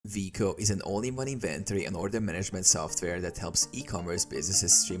Veeqo is an all-in-one inventory and order management software that helps e-commerce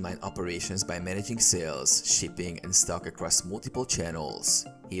businesses streamline operations by managing sales, shipping, and stock across multiple channels.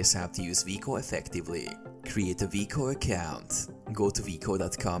 Here's how to use Veeqo effectively. Create a Veeqo account. Go to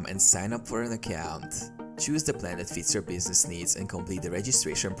veeqo.com and sign up for an account. Choose the plan that fits your business needs and complete the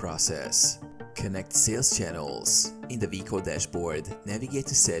registration process. Connect sales channels. In the Veeqo dashboard, navigate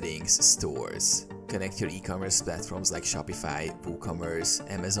to Settings, Stores. Connect your e-commerce platforms like Shopify,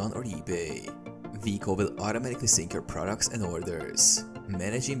 WooCommerce, Amazon, or eBay. Veeqo will automatically sync your products and orders.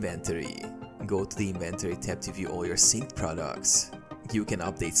 Manage inventory. Go to the Inventory tab to view all your synced products. You can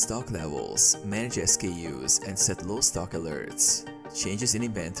update stock levels, manage SKUs, and set low stock alerts. Changes in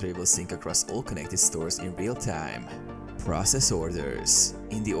inventory will sync across all connected stores in real time. Process orders.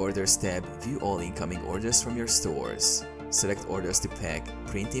 In the Orders tab, view all incoming orders from your stores. Select orders to pack,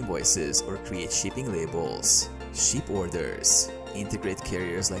 print invoices, or create shipping labels. Ship orders. Integrate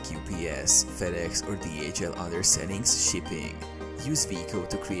carriers like UPS, FedEx, or DHL under Settings, Shipping. Use Veeqo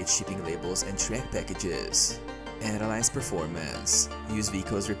to create shipping labels and track packages. Analyze performance. Use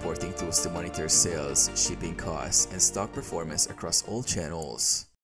Veeqo's reporting tools to monitor sales, shipping costs, and stock performance across all channels.